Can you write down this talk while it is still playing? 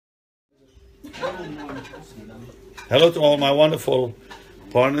Hello to all my wonderful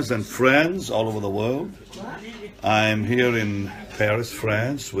partners and friends all over the world. I'm here in Paris,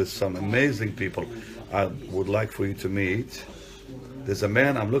 France, with some amazing people I would like for you to meet. There's a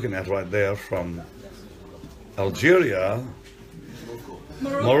man I'm looking at right there from Algeria.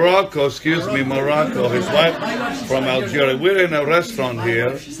 Morocco, excuse me, Morocco. His wife from Algeria. We're in a restaurant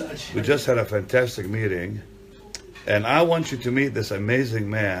here. We just had a fantastic meeting. And I want you to meet this amazing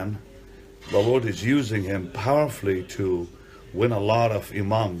man. The Lord is using him powerfully to win a lot of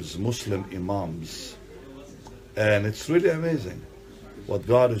imams, Muslim imams. And it's really amazing what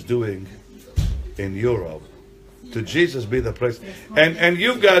God is doing in Europe. To Jesus be the praise. And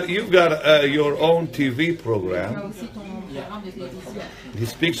you've got your own TV program. He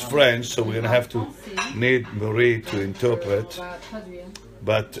speaks French, so we're going to have to need Marie to interpret.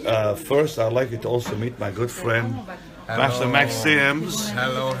 But first, I'd like you to also meet my good friend, Pastor Maxims.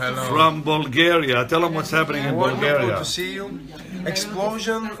 Hello. From Bulgaria. Tell them what's happening in Bulgaria. Wonderful to see you.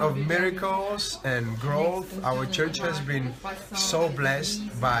 Explosion of miracles and growth. Our church has been so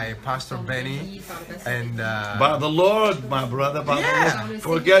blessed by Pastor Benny and by the Lord, my brother. By the Lord.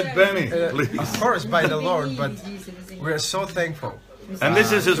 Forget Benny, please. Of course, by the Lord, but we are so thankful. And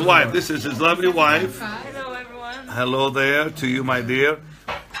this is his wife. This is his lovely wife. Hello, everyone. Hello there to you, my dear.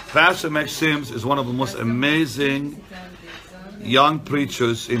 Pastor Maxims is one of the most amazing young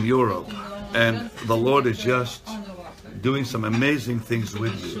preachers in Europe, and the Lord is just doing some amazing things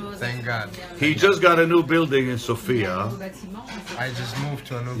with you. Thank God. He just got a new building in Sofia. I just moved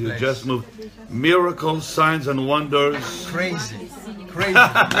to a new You place. just moved. Miracles, signs and wonders. Crazy. We're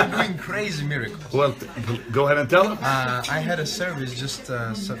doing crazy miracles. Well, go ahead and tell him. I had a service just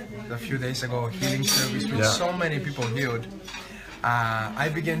a few days ago, a healing service with so many people healed.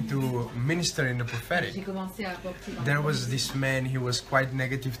 I began to minister in the prophetic. There was this man, he was quite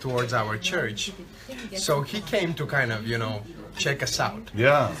negative towards our church. So he came to kind of, check us out.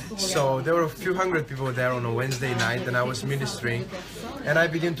 Yeah. So there were a few hundred people there on a Wednesday night, and I was ministering. And I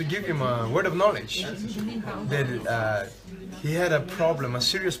began to give him a word of knowledge that he had a problem, a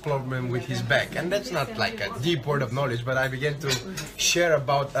serious problem with his back. And that's not like a deep word of knowledge, but I began to share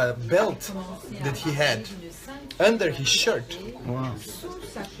about a belt that he had under his shirt. Wow.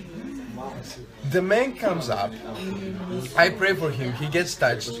 The man comes up, I pray for him, he gets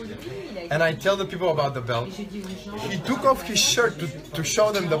touched, and I tell the people about the belt. He took off his shirt to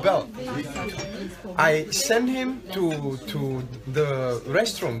show them the belt. I send him to the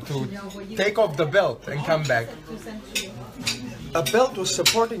restroom to take off the belt and come back. A belt was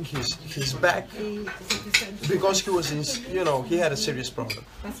supporting his back because he was in, he had a serious problem.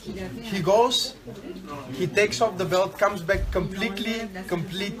 He goes, he takes off the belt, comes back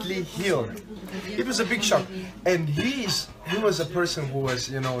completely healed. It was a big shock, and he was a person who was,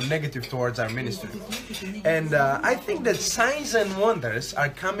 negative towards our ministry. And I think that signs and wonders are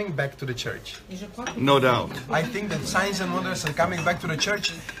coming back to the church. No doubt. I think that signs and wonders are coming back to the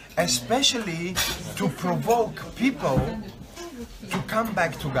church, especially to provoke people to come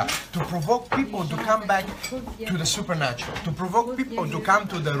back to God, to provoke people to come back to the supernatural, to provoke people to come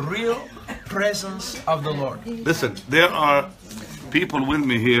to the real presence of the Lord. Listen, there are people with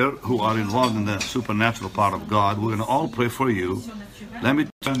me here who are involved in the supernatural part of God. We're going to all pray for you. Let me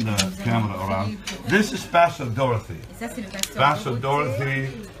turn the camera around. This is Pastor Dorothy. Pastor Dorothy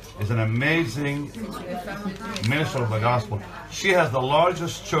is an amazing minister of the gospel. She has the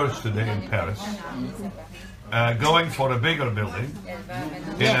largest church today in Paris. Going for a bigger building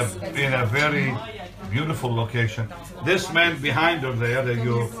in a very beautiful location. This man behind her there that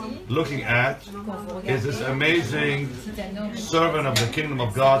you're looking at is this amazing servant of the kingdom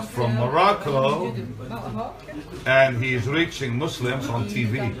of God from Morocco, and he is reaching Muslims on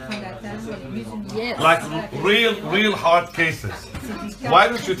TV. Like real hard cases. Why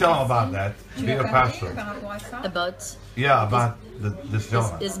don't you tell them about that, dear pastor? About This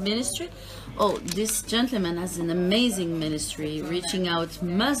gentleman. his ministry? Oh, this gentleman has an amazing ministry, reaching out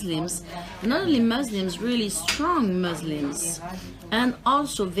Muslims, not only Muslims, really strong Muslims, and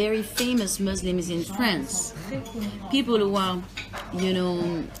also very famous Muslims in France. People who are,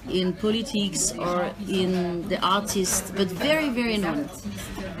 in politics or in the artists, but very known.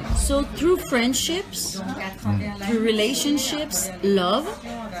 So through friendships, through relationships, love,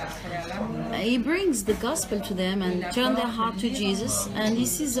 he brings the gospel to them and turn their heart to Jesus, and he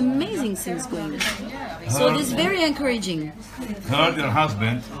sees amazing things going on. So this is very encouraging. Her and your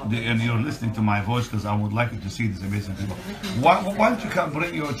husband, and you're listening to my voice because I would like you to see these amazing people. Why don't you come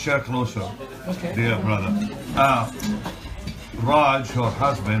bring your chair closer, dear brother? Raj, her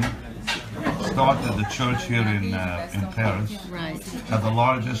husband, started the church here in Paris. Right. Had the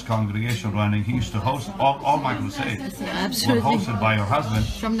largest congregation running. He used to host all my crusades. Were Absolutely. hosted by your husband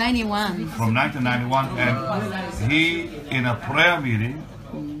From 91. from 1991, and he, in a prayer meeting,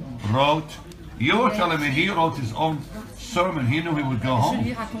 wrote. You were telling me he wrote his own sermon. He knew he would go Je home.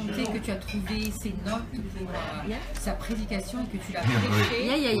 lui ai raconté que tu as trouvé ses notes pour sa prédication et que tu l'as Yeah, prêché.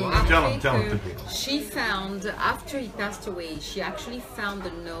 Yeah, yeah, yeah. Après Tell him. que she found, after he passed away, she actually found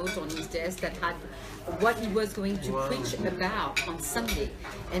a note on his desk that had what he was going to preach about on Sunday.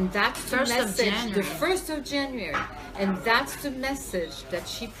 And that's the 1st of message, January. the 1st of January. And that's the message that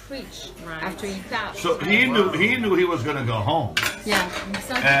she preached Right. after he passed. So he knew he was going to go home, Yeah.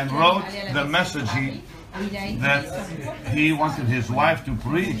 and wrote the message that he wanted his wife to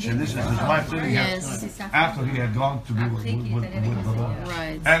preach, and this is his wife sitting here Yes. after he had gone to be with the Lord.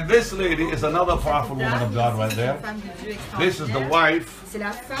 Right. And this lady is another powerful woman of God right there. This is the wife. C'est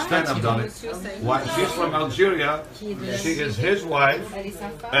la femme Stand up, qui darling. Monsieur Saïd. Why- She's from Algeria. She is his wife, Elle est sa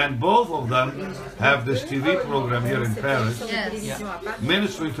femme. and both of them have this TV program here in Paris, Yes.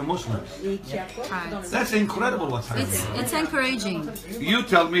 ministering to Muslims. Et qui apporte dans le That's incredible what's happening. It's encouraging. You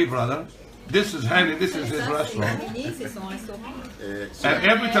tell me, brother. This is Henny. This is his restaurant. c'est son restaurant. And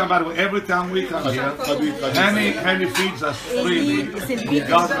every time we come here, Henny feeds us freely.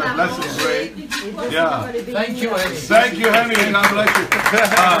 God bless his great. Yeah. Thank you, Henny. Thank you, Henny. God bless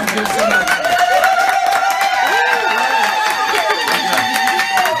you.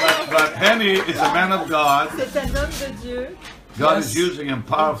 But Henny is a man of God. C'est un homme de Dieu. God is using him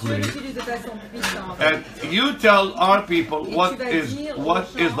powerfully. Dieu l'utilise de façon puissante. And you tell our people what is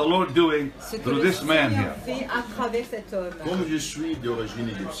the Lord doing Ce que through le this man Seigneur here. fait à travers cet homme. Comme je suis d'origine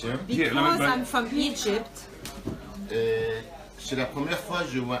égyptienne, Yeah, let me- Because I'm from Egypt, c'est la première fois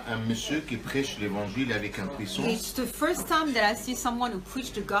que je vois un monsieur qui prêche l'évangile avec une puissance. it's the first time that I see someone who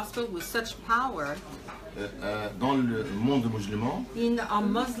preached the gospel with such power Dans le monde musulman, in our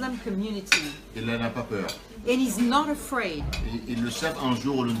Muslim community. il n'en a pas peur. And he's not afraid. Ils le savent, un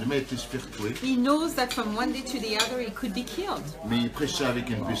jour ou le lendemain, il peut se faire tuer, He knows that from one day to the other he could be killed. mais il prêche ça avec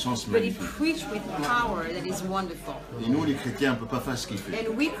une puissance But he magnifique. preached with power that is wonderful. Et nous, les chrétiens, on ne peut pas faire ce qu'il fait.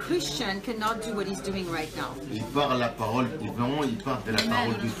 And we Christians cannot do what he's doing right now. Il parle la parole, il parle de la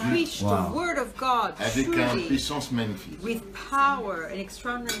parole de He Dieu preached the word of God avec une truly puissance magnifique. with power, an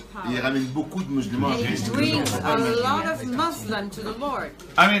extraordinary Et il power. ramène beaucoup de musulmans à And he Christ. brings a lot of Muslims to the Lord.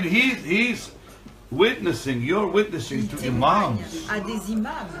 I mean, he's witnessing. You're witnessing to imams, À des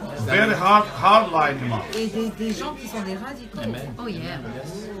imams very hardline imams. et des gens qui sont des radicaux. Oh yeah.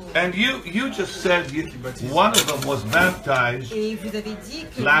 And you just said one of them was baptized. Et vous avez dit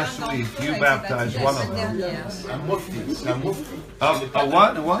que Last l'un d'entre week, eux you a été baptized baptisé one la of semaine them. dernière. Un mufti, c'est un mufti. A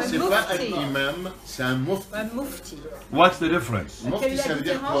what? C'est pas un imam, c'est un mufti. Un mufti. What's the difference? Mufti, ça veut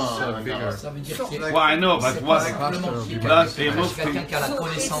dire quoi en arabe? Ça veut dire qu'il Well, I know, but what? That's a c'est mufti. quelqu'un qui a la So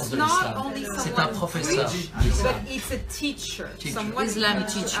connaissance it's de not l'islam. only C'est un someone professeur. preach, but it's a teacher, someone Islamic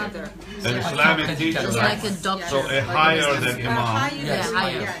teaches teacher. other. An Islamic teacher. It's like a doctor. So a higher than A imam. higher Yeah, than-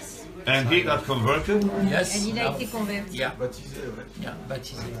 higher. yes. And he got converted Yes. And il a été converti Yeah. Yeah,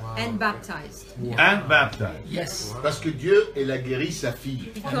 baptisé. and baptized. and baptized. Yes. Parce que Dieu, il a guéri sa fille.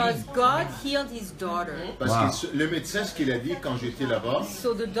 Because God healed his daughter. Parce que le médecin, ce qu'il a dit quand j'étais là-bas,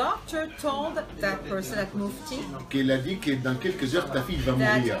 So the doctor told that person, that mufti, qu'il a dit que dans quelques heures, ta fille va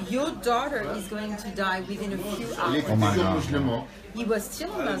mourir. that your daughter is going to die within a few Elle hours. était my toujours God. musulman. He was still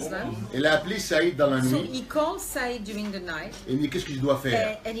a Muslim. Elle a appelé Saïd dans la So nuit he called Saïd during the night et il dit qu'est-ce que je dois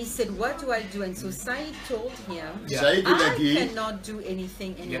faire. and he said, what do I do? And so Saïd told him, Saïd il a I dit, cannot do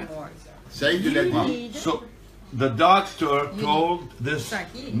anything anymore. Saïd il a You dit, need So the doctor told this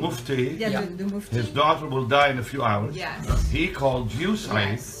mufti the mufti. his daughter will die in a few hours. Yes. He called you,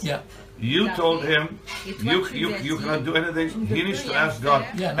 Said. Yes. Yeah. You told him you cannot do anything. He needs to ask God.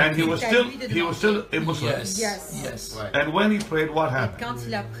 And he was still a Muslim. Yes. Yes. Yes. And when he prayed, what happened? Quand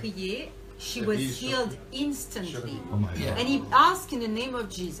il a prié, she was healed instantly. Oh my God. And he asked in the name of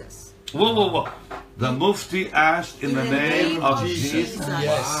Jesus. Whoa. The mufti asked in the name of Jesus.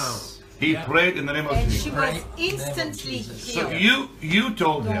 Yes. He prayed in the name of And she Jesus. was instantly So healed. you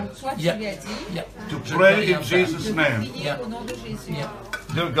told him Donc, toi, tu Yeah. lui as dit, Yeah. to Je pray peux in rien faire. Jesus' name. priez au nom de Jésus. Yeah.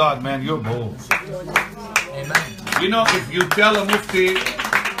 Dear God, man, you're bold. Amen. You know, if you tell a mufti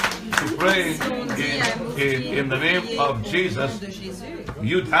to pray in the name of Jesus, De Jésus,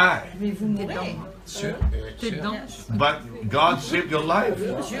 you die. mais vous mourrez. Sûr. T'es dedans. But God saved your life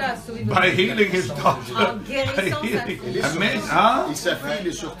Dieu a sauvé votre by vie. healing his daughter. En guérissant By sa healing. fille. Amazing, huh? Et sa fille, elle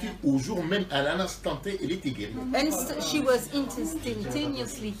est sortie au jour même, à l'instant T, elle était guérie. And she was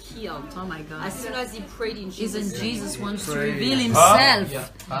instantaneously healed. Oh my God. As soon as he prayed in Jesus' Isn't name. Jesus wants to reveal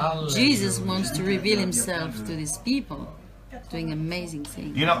himself? Hallelujah. Jesus wants to reveal himself to these people, doing amazing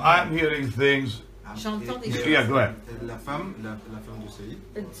things. You know, I'm hearing things. J'entends des choses. Yeah, go ahead. La femme de Saïd,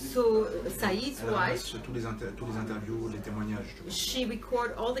 So Saïd's elle wife, enregistre tous les interviews, les témoignages. Tu vois. she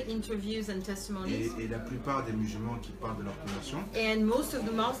recorded all the interviews and testimonies. Et la plupart des musulmans qui parlent de leur conversion, And most of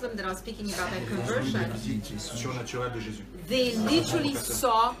the Muslims that are speaking about their ils ont eu conversion, des visites surnaturelles de Jésus. they literally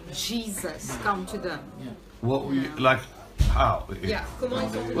saw Jesus come to them. What we like? How? Yeah. Comment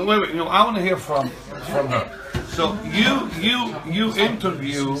ils ont Wait. You know, I want to hear from her. So you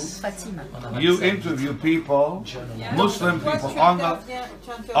interview people, Muslim Toi, people tu on interviens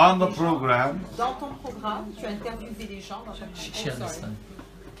the des gens. program. Dans ton programme, tu interviewes des gens dans ton She understand.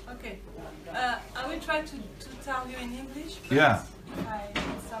 Okay. I will try to tell you in English. First, Yeah. If I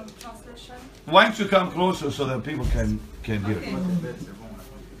need some translation. Why don't you come closer so that people can hear? Okay.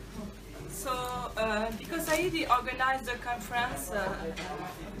 So, because Saidi organized a conference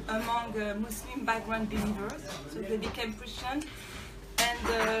among Muslim background believers, so they became Christian,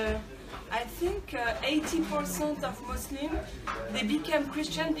 and I think 80% of Muslims they became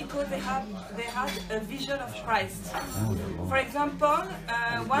Christian because they had a vision of Christ. For example,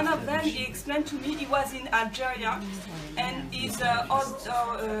 one of them he explained to me he was in Algeria, and his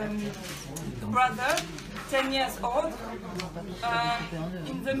brother, 10 years old,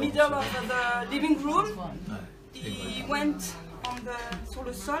 in the middle of the living room, he went sur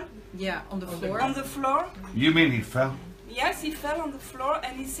le sol, Yeah, on the floor. on the floor. You mean he fell? Yes, he fell on the floor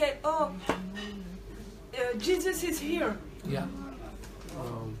and he said, "Oh, Jesus is here." Yeah.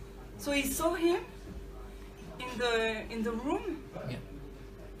 So he saw him in the room, Yeah.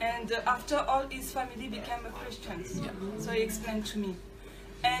 and after all, his family became a Christian. Yeah. So he explained to me,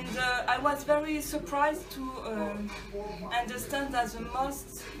 and I was very surprised to understand that the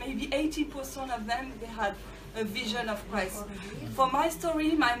most, maybe 80% of them, they had a vision of Christ. For my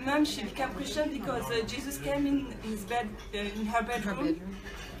story, my mom, she became Christian because Jesus came in his bed, in her bedroom.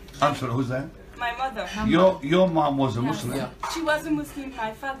 I'm sorry, who's that? My mother. Your mom was a Muslim. Yeah. She was a Muslim.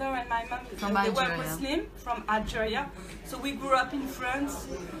 My father and my mom, From they were Algeria. Muslim from Algeria. So we grew up in France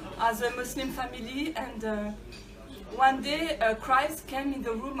as a Muslim family. And one day, Christ came in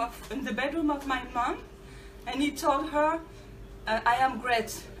the bedroom of my mom, and he told her, "I am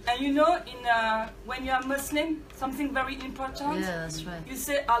great." And you know, when you are Muslim, something very important. Yeah, that's right. You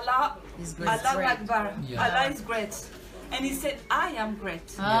say Allah, He's great. Allah Akbar. Yeah. Allah is great. And he said, "I am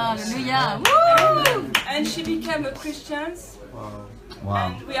great." Hallelujah. Woo! And she became a Christian. Wow.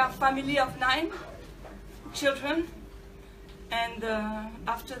 And we are a family of 9 children. And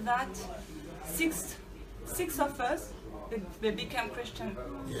after that, six of us, they became Christian.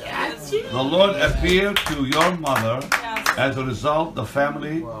 Yes. The Lord appeared to your mother. Yes. As a result, the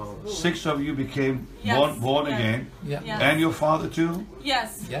family, 6 of you became Yes. born Yes. again. Yeah. Yes. And your father too?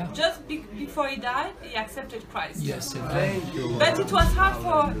 Yes. Yeah. Just before he died, he accepted Christ. Yes, c'est vrai. But it was hard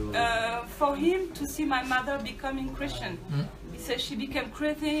for him to see my mother becoming Christian. He said she became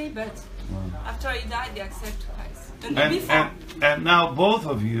crazy, but after he died, he accepted Christ. And before, And now both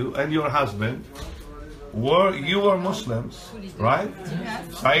of you and your husband you were Muslims, right?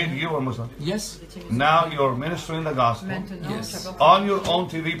 Said, you were Muslim. Yes. Now you're ministering the gospel Yes. on your own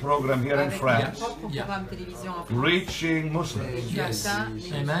TV program here in France, Yeah. Programme télévision en France. reaching Muslims, Yes.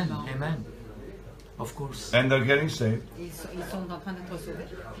 Amen. Amen. Of course. and they're getting saved. Ils sont en train d'être sauvés.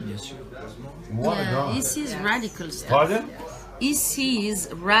 Bien sûr. What a Yeah, he God. sees radical stuff. Pardon? He sees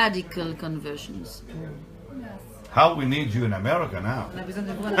radical conversions. How we need you in America now. On a besoin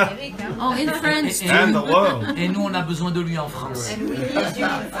de vous en Amérique, hein? Oh, in France And too. the world. Et nous, on a besoin de lui en France. And we need you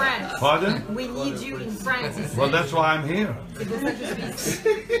in France. Pardon? We need you in France. he Well, said. that's why I'm here. C'est pour ça que je suis ici.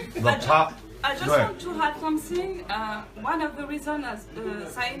 The top. I just Go ahead. want to add something. One of the reasons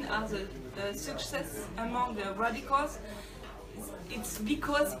Sain has a success among the radicals, it's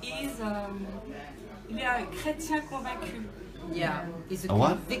because il est un chrétien convaincu. Yeah, he's a A what?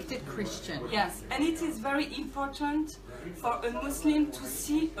 convicted Christian. Yes, and it is very important for a Muslim to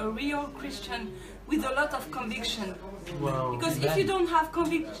see a real Christian with a lot of conviction. Wow. Because if you don't have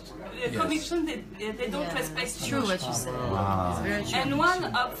conviction, they don't respect It's you. true what you said. It's very true. And one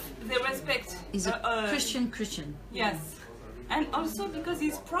of the respect He's a Christian. Yes, and also because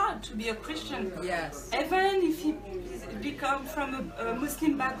he's proud to be a Christian. Yes. Even if he become from a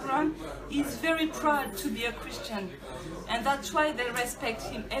Muslim background, he's very proud to be a Christian, and that's why they respect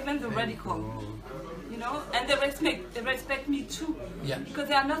him, even the radical. know, and they respect me too, Yeah. because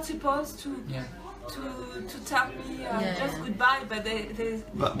they are not supposed to Yeah. to tell me just goodbye, but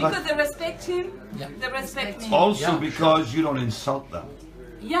But- because they respect him, Yeah. they respect me. Also Yeah. because you don't insult them.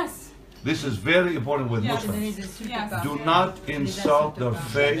 Yes, This is very important with Muslims. yes. Do not insult their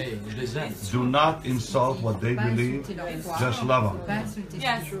faith. Et les aime. Do not insult what they believe. Just love them.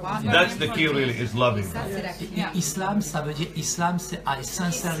 Yes. That's the key really, is loving them. Islam, ça veut dire, Islam, c'est I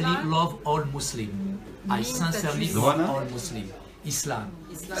sincerely love all Muslims. I sincerely The one, love huh? all Muslims. Islam.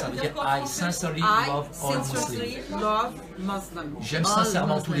 Ça veut dire I sincerely I love all Muslims. sincerely love Muslims. J'aime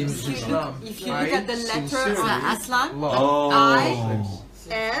sincèrement tous les musulmans. If you look at the letter Aslan, Oh.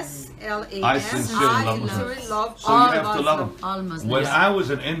 S-L-A-M, I sincerely love sincerely love So you all have to love Muslims. them. All Muslims. When I was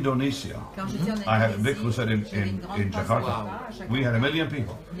in Indonesia, I had a big crusade in Jakarta. We had 1 million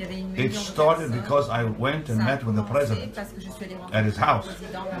people. It started because I went and met with the president at his house.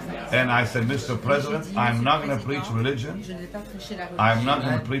 And I said, Mr. President, I'm not going to preach religion. I'm not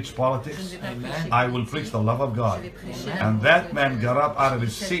going to preach politics. I will preach the love of God. And that man got up out of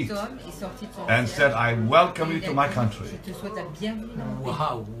his seat and said, I welcome you to my country.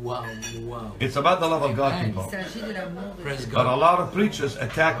 Wow, wow, wow. It's about the love of God, people. Praise But a God. lot of preachers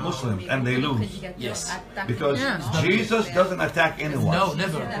attack Muslims and they lose. Yes. Because Jesus doesn't attack anyone. No,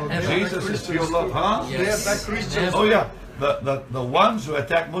 never. Ever. Jesus is pure love, huh? Yes. Christians. Oh yeah, the ones who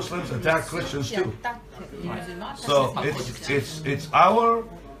attack Muslims attack Christians too. So it's our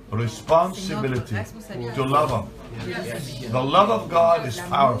responsibility to love them. The love of God is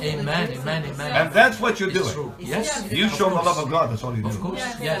powerful, Amen, amen, amen. and that's what you're It's doing. true. Yes. You show the love of God. That's all you Of do. course.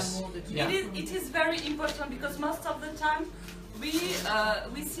 Yes. Yeah. It is very important because most of the time we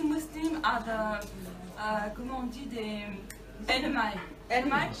see Muslims as comment on dit des ennemis.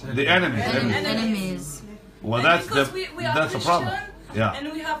 The enemy. Enemies. Well, And that's because we are that's a problem. Christian Yeah.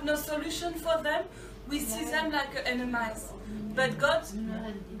 and we have no solution for them, we see them like enemies. But God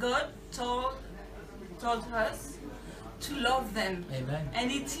told us to love them. Amen.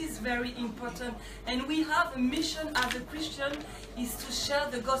 And it is very important. And we have a mission as a Christian is to share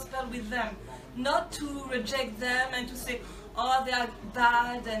the gospel with them. Not to reject them and to say, oh, they are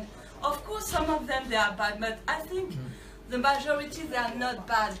bad. And of course, some of them, they are bad. But I think the majority, they are not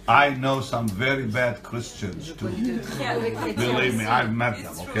bad. I know some very bad Christians too. Yeah. Believe me, I've met them.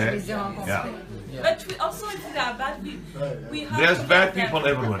 It's true. Okay. Yeah. But we also, if they are bad, we have There's to bad love them. people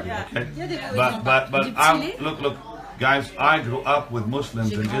everywhere. Yeah. Okay. But I'm look. Guys, I grew up with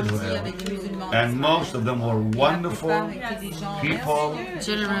Muslims in Israel, and most of them were wonderful people,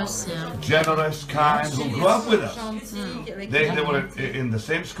 Generous, yeah. generous, kind, who grew up with us. They were in the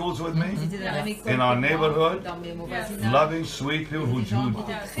same schools with me, in our neighborhood, loving, sweet people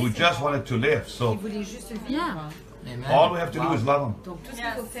who just wanted to live. So Yeah. Amen. all we have to do is love them.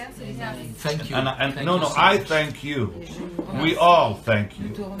 Thank you. And Thank no, you no, so I much. thank you. We all thank you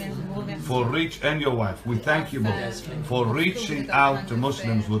for and your wife. We thank you both for reaching out to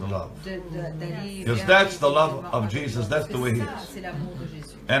Muslims with love. Because that's the love of Jesus. That's the way He is.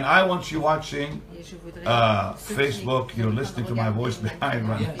 And I want you watching Facebook. You're listening to my voice behind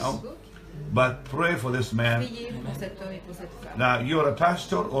right now. But pray for this man. Now, you're a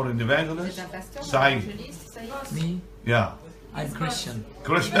pastor or an evangelist? Saeed. Me, Yeah. I'm Christian.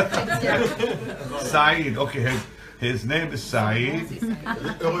 Christian. Saeed. Okay, his name is Saeed.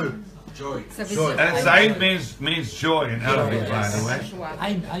 Joy. And Saeed means joy in Arabic, by the way.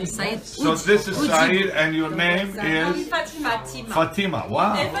 I Said, So this is Saeed, and your name is Fatima. Fatima.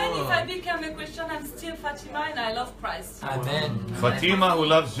 Wow. Even if I become a Christian, I'm still Fatima and I love Christ. Amen. Fatima who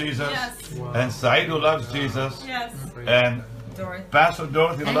loves Jesus, Yes. and Saeed who loves Jesus, Yes. and Pastor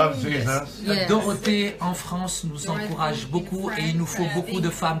Dorothy who loves Jesus. yes. Dorothée en France nous encourage beaucoup et il nous faut beaucoup de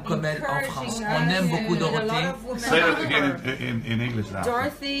femmes comme elle en France. On aime beaucoup Dorothée. Say it again in English now.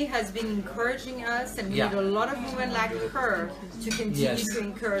 Dorothy has been encouraging us, and we Yeah. need a lot of women like her to continue Yes. to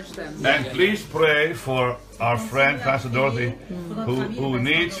encourage them. And please pray for our friend Pastor Dorothy, who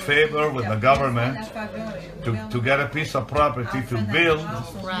needs favor with the government to get a piece of property to build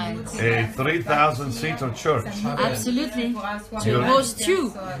Right. a 3,000-seater church. Absolutely. To host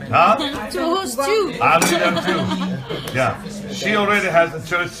you. Huh? To host you. I'll be them too. Yeah. She already has a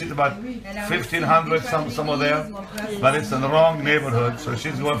church. She's about 1,500 somewhere there, but it's in the wrong neighborhood, so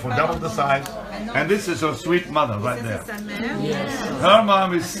she's going for double the size. And this is her sweet mother right there. Her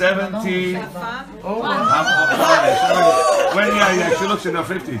mom is 70. Well, yeah, she looks in her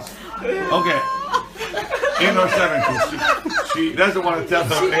 50s. Okay. In her 70s. She doesn't want to tell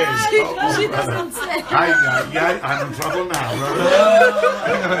her age. She doesn't say. I'm in trouble now, brother.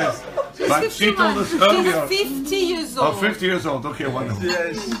 Anyways, but she told us earlier. 50 years years Oh, old. 50 years old. Okay, wonderful.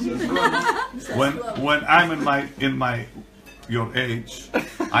 Yes. When I'm in my your age,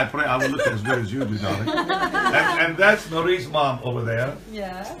 I pray I will look as good as you do, darling. And that's Marie's mom over there.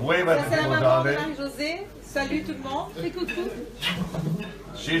 Yeah. Wave at the C'est la people, maman de darling. Marie-Josée. Salut tout le monde. Fais coucou.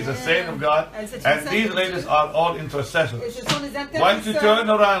 She's a saint of God. And these ladies are all intercessors. Et ce sont les Why don't you turn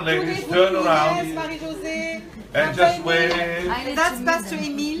around, ladies? Turn around Marie-Josée. and just wave. That's Pastor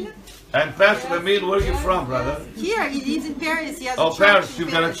Emile. And Pastor Emile, where are you from, brother? Here, he lives in Paris. He has Oh, a church Paris. in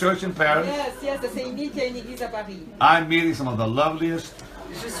You've got a church in Paris. Yes, c'est Emile qui a une église à Paris. I'm meeting some of the loveliest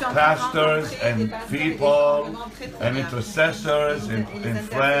Je suis en train de pastors rencontrer des and pasteurs people vraiment très, très and bien. intercessors in Les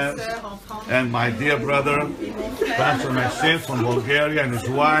France. intercesseurs en France. And my dear brother, Pastor Maxim from Bulgaria and his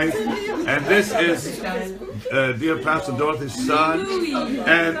wife. And this is dear Pastor Dorothy's son.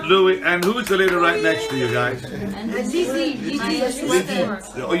 And Louis. And who's the lady right next to you guys? And Lizzie.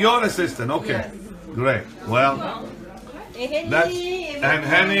 Oh, your assistant. Okay. Great. Well, that's, and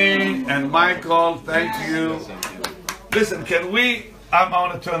Henny and Michael, thank you. Listen, can we, I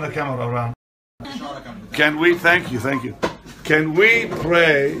want to turn the camera around. Can we, thank you. Can we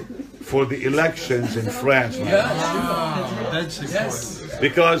pray for the elections in France? That's important.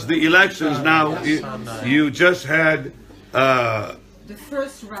 Because the elections now, you just had, The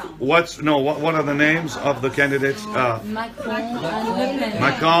first round. what are the names of the candidates? Macron and Le Pen.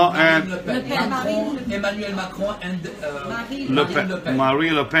 Macron and Le Pen. Emmanuel Macron and Le Pen, Marie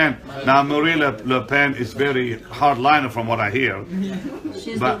Le Pen. Now, Marie Le Pen is very hardliner from what I hear.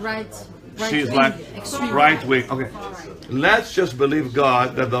 She's But the right She's wing, like extreme right wing. Okay. Let's just believe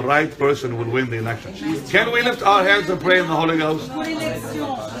God that the right person will win the election. Can we lift our hands and pray in the Holy Ghost?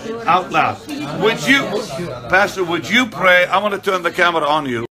 Out loud. Would you, Pastor, would you pray? I want to turn the camera on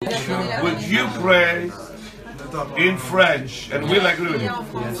you. Would you pray in French, and we'll agree with you,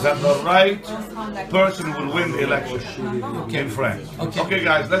 that the right person will win the election in French? Okay,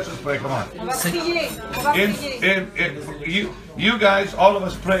 guys, let's just pray. Come on. You guys, all of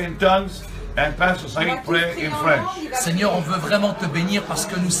us pray in tongues. And Pastor Saïd pray in French. Seigneur, on veut vraiment te bénir parce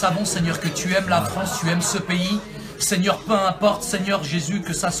que nous savons, Seigneur, que tu aimes la France, tu aimes ce pays. Seigneur, peu importe, Seigneur Jésus,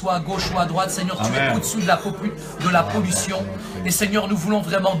 que ça soit à gauche ou à droite, Seigneur, tu es au-dessus de la pollution. Et Seigneur, nous voulons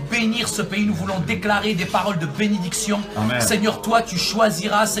vraiment bénir ce pays, nous voulons déclarer des paroles de bénédiction. Amen. Seigneur, toi, tu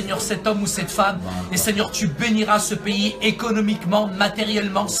choisiras, Seigneur, cet homme ou cette femme. Et Seigneur, tu béniras ce pays économiquement,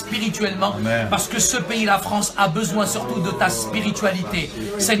 matériellement, spirituellement. Amen. Parce que ce pays, la France, a besoin surtout de ta spiritualité.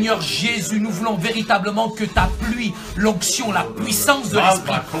 Seigneur Jésus, nous voulons véritablement que ta pluie, l'onction, la puissance de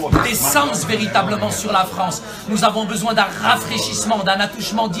l'Esprit descende véritablement sur la France. Nous avons besoin d'un rafraîchissement, d'un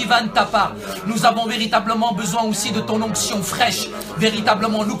attouchement divin de ta part. Nous avons véritablement besoin aussi de ton onction fraîche.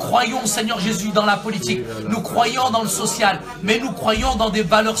 Véritablement, nous croyons, Seigneur Jésus, dans la politique. Nous croyons dans le social. Mais nous croyons dans des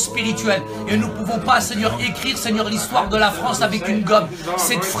valeurs spirituelles. Et nous ne pouvons pas, Seigneur, écrire, Seigneur, l'histoire de la France avec une gomme.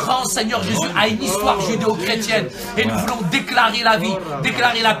 Cette France, Seigneur Jésus, a une histoire judéo-chrétienne. Et nous voulons déclarer la vie,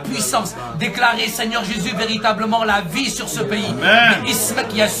 déclarer la puissance, déclarer, Seigneur Jésus, véritablement la vie sur ce pays.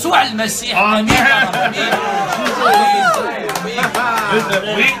 Ismak Yassoua al-Masih. Amen.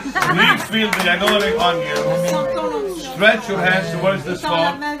 We feel the anointing on you. Stretch your hands towards this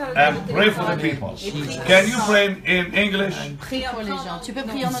phone and pray for the people. Can you pray in English? Prie pour les gens. Tu peux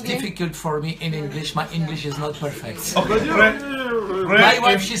prier en It's anglais? difficult for me in English. My English is not perfect. Okay, My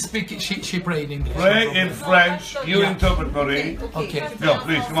wife, pray, she prayed in English. pray in French. You interpret, Marie. Okay. Go,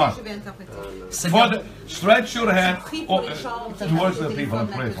 please, come on. Seigneur, Stretch your hand towards the people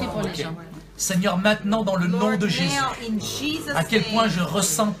and pray for Prie pour them. les gens. Seigneur, maintenant dans le nom de Jésus, à quel point je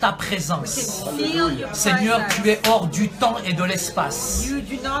ressens ta présence. Seigneur, tu es hors du temps et de l'espace.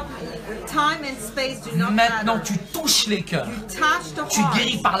 Maintenant, tu touches les cœurs. Tu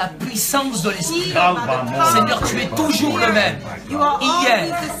guéris par la puissance de l'Esprit. Seigneur, tu es toujours le même.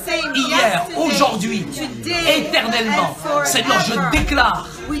 Hier, aujourd'hui, éternellement. Seigneur, je déclare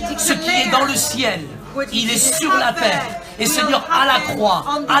ce qui est dans le ciel. Il est sur la terre. Et Seigneur, à la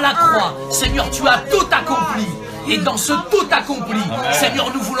croix, Seigneur, tu as tout accompli. Et dans ce tout accompli,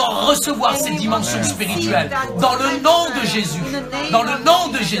 Seigneur, nous voulons recevoir cette dimension spirituelle. Dans le nom de Jésus. Dans le nom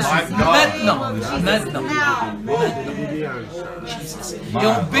de Jésus. Maintenant. Et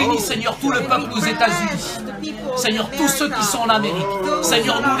on bénit, Seigneur, tout le peuple aux États-Unis. Seigneur, tous ceux qui sont en Amérique.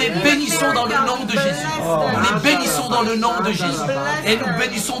 Seigneur, nous les bénissons dans le nom de Jésus. Nous les bénissons dans le nom de Jésus. Et nous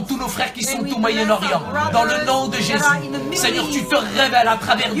bénissons tous nos frères qui sont au Moyen-Orient. Dans le nom de Jésus. Seigneur, tu te révèles à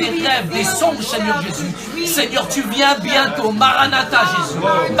travers des rêves, des songes, Seigneur Jésus. Seigneur, tu viens bientôt. Maranatha, Jésus.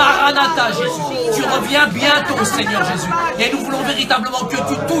 Maranatha, Jésus. Tu reviens bientôt, Seigneur Jésus. Et nous voulons véritablement que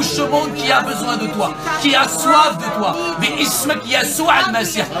tu touches ce monde qui a besoin de toi, qui a soif de toi. Mais Ismak Yassoua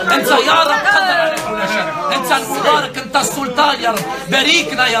al-Masih. انت المبارك، انت السلطان يا رب.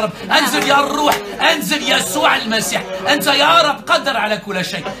 باركنا يا رب. انزل يا الروح، انزل يسوع المسيح. انت يا رب قدر على كل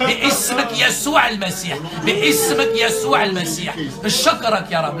شيء. باسمك يسوع المسيح، باسمك يسوع المسيح.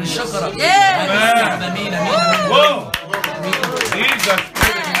 نشكرك يا رب، نشكرك. امين امين امين. Jesus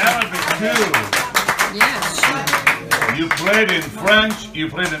prayed in Arabic too. Yes. You prayed in French, you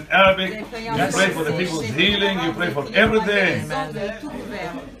prayed in Arabic, you prayed for the people's healing, you prayed for everything.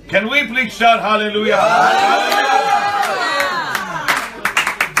 Can we please shout hallelujah?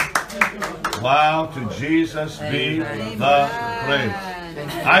 Wow, to Jesus be the praise.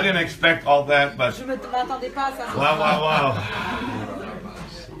 I didn't expect all that, but wow, wow, wow.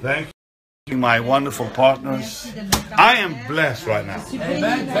 Thank you, my wonderful partners. I am blessed right now.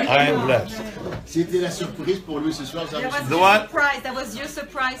 I am blessed. C'était la surprise pour lui ce soir. The what? That was your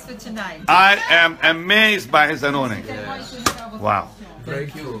surprise for tonight. I am amazed by his anointing. Wow.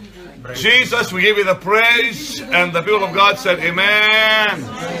 Jesus, we give you the praise. And the people of God said, amen.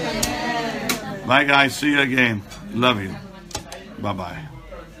 Bye, guys. See you again. Love you. Bye-bye.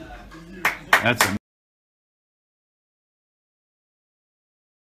 That's amazing.